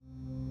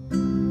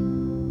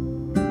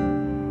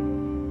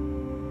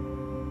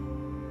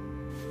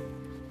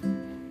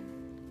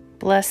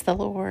Bless the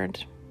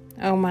Lord,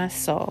 O my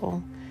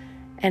soul,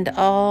 and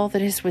all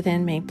that is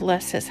within me,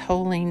 bless his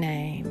holy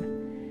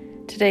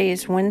name. Today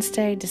is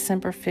Wednesday,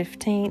 December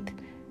 15th,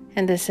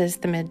 and this is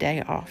the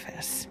Midday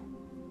Office.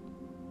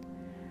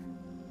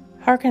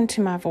 Hearken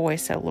to my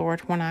voice, O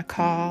Lord, when I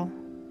call.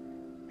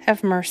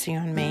 Have mercy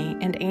on me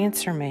and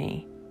answer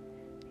me.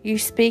 You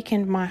speak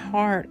in my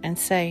heart and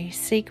say,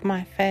 seek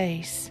my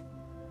face.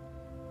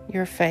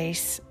 Your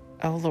face,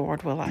 O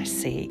Lord, will I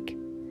seek.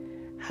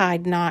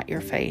 Hide not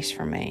your face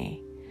from me,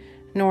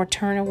 nor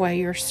turn away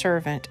your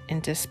servant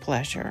in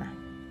displeasure.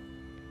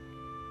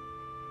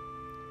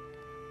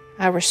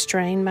 I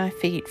restrain my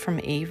feet from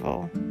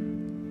evil,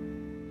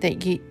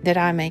 that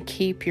I may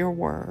keep your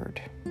word.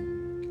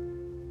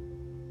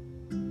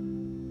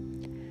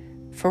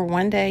 For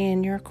one day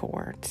in your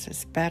courts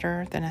is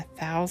better than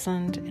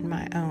 1,000 in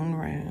my own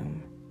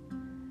room.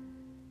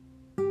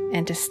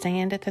 And to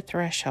stand at the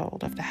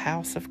threshold of the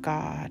house of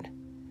God,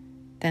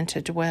 than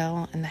to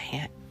dwell in the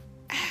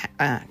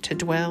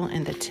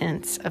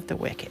tents of the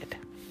wicked.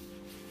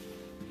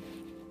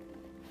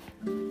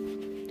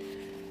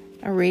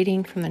 A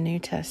reading from the New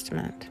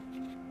Testament.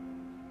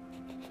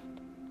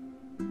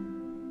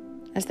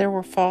 As there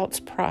were false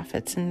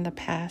prophets in the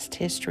past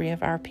history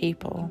of our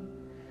people,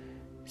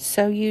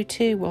 so you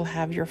too will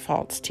have your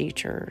false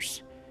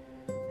teachers,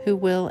 who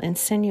will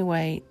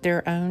insinuate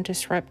their own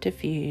disruptive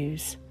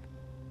views,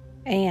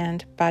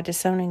 and, by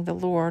disowning the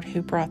Lord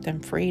who brought them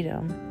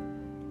freedom,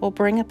 will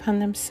bring upon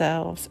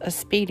themselves a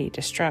speedy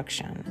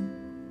destruction.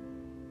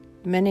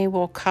 Many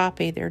will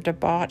copy their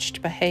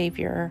debauched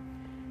behavior,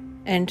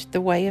 and the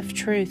way of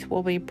truth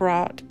will be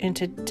brought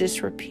into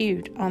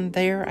disrepute on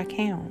their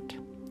account.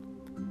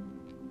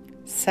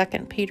 2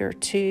 Peter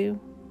 2,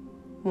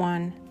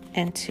 1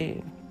 and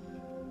 2.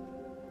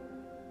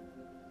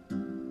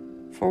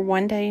 For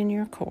one day in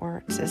your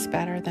courts is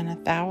better than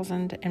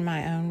 1,000 in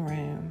my own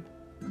room,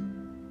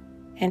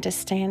 and to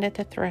stand at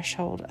the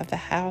threshold of the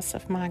house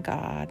of my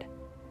God,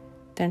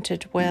 than to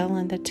dwell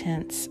in the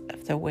tents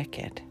of the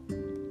wicked.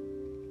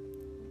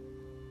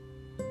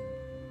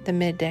 The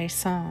Midday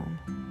Psalm.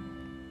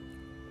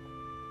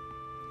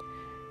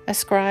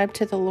 Ascribe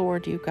to the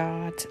Lord, you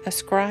gods.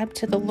 Ascribe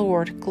to the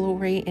Lord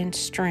glory and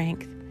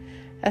strength.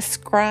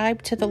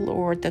 Ascribe to the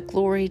Lord the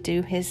glory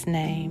due his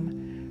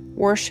name.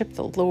 Worship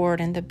the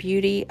Lord in the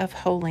beauty of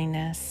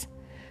holiness.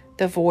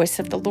 The voice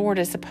of the Lord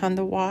is upon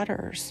the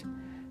waters.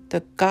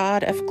 The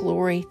God of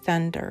glory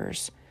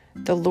thunders.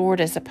 The Lord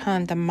is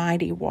upon the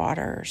mighty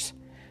waters.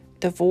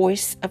 The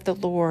voice of the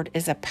Lord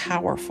is a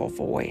powerful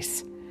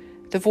voice.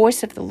 The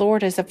voice of the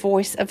Lord is a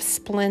voice of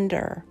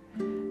splendor.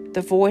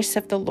 The voice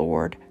of the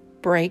Lord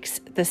breaks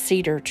the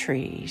cedar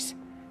trees.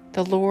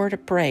 The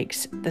Lord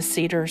breaks the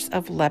cedars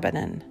of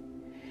Lebanon.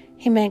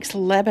 He makes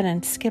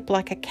Lebanon skip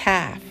like a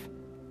calf,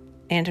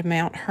 and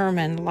Mount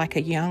Hermon like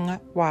a young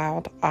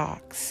wild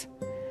ox.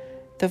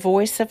 The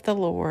voice of the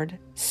Lord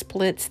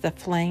splits the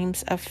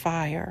flames of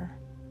fire.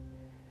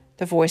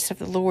 The voice of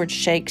the Lord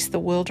shakes the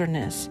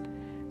wilderness.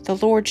 The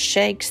Lord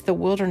shakes the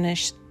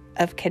wilderness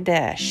of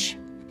Kadesh.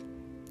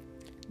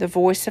 The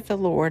voice of the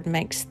Lord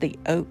makes the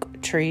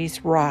oak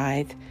trees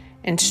writhe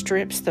and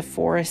strips the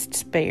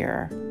forests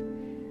bare.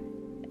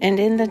 And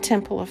in the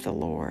temple of the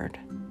Lord,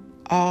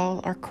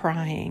 all are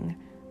crying,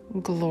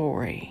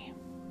 glory.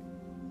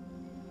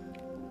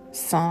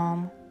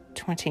 Psalm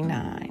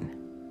 29.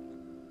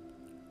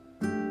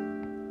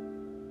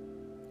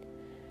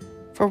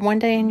 For one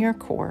day in your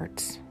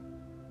courts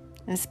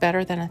is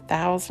better than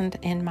 1,000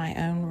 in my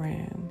own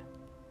room,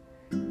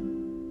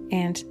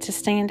 and to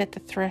stand at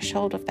the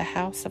threshold of the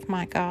house of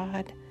my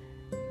God,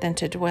 than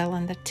to dwell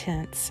in the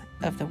tents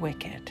of the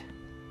wicked.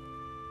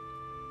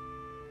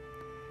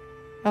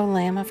 O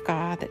Lamb of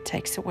God that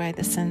takes away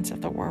the sins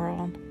of the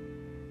world,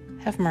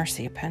 have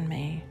mercy upon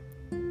me.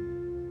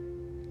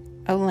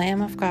 O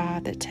Lamb of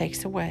God that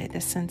takes away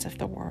the sins of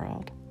the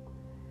world,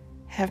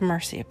 have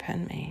mercy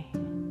upon me.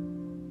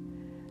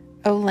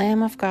 O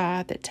Lamb of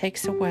God that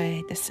takes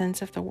away the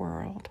sins of the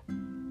world,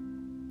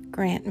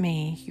 grant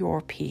me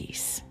your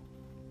peace.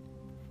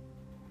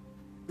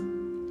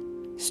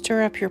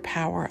 Stir up your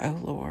power, O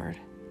Lord,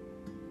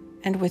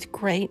 and with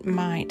great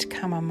might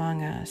come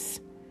among us,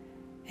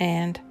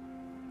 and,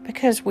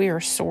 because we are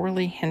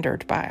sorely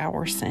hindered by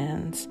our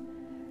sins,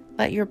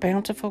 let your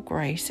bountiful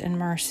grace and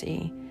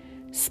mercy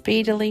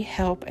speedily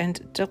help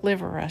and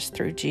deliver us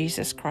through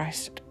Jesus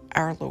Christ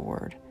our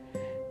Lord,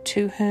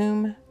 to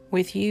whom,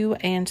 with you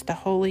and the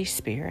Holy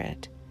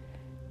Spirit,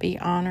 be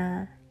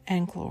honor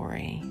and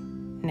glory,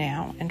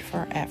 now and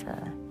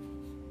forever.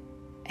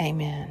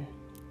 Amen.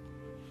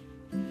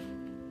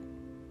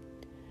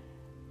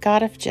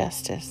 God of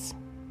justice,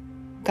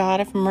 God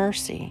of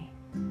mercy,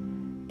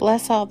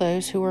 bless all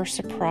those who are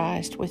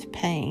surprised with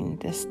pain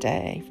this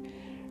day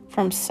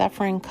from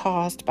suffering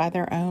caused by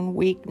their own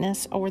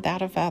weakness or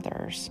that of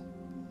others.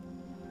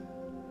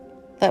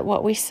 Let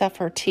what we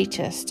suffer teach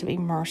us to be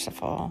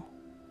merciful.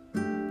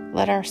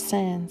 Let our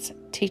sins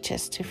teach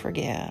us to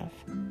forgive.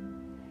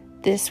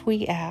 This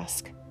we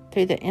ask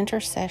through the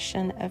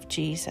intercession of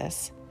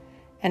Jesus,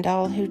 and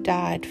all who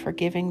died,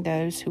 forgiving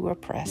those who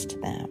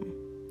oppressed them.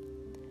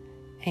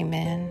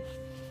 Amen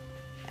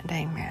and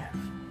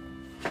amen.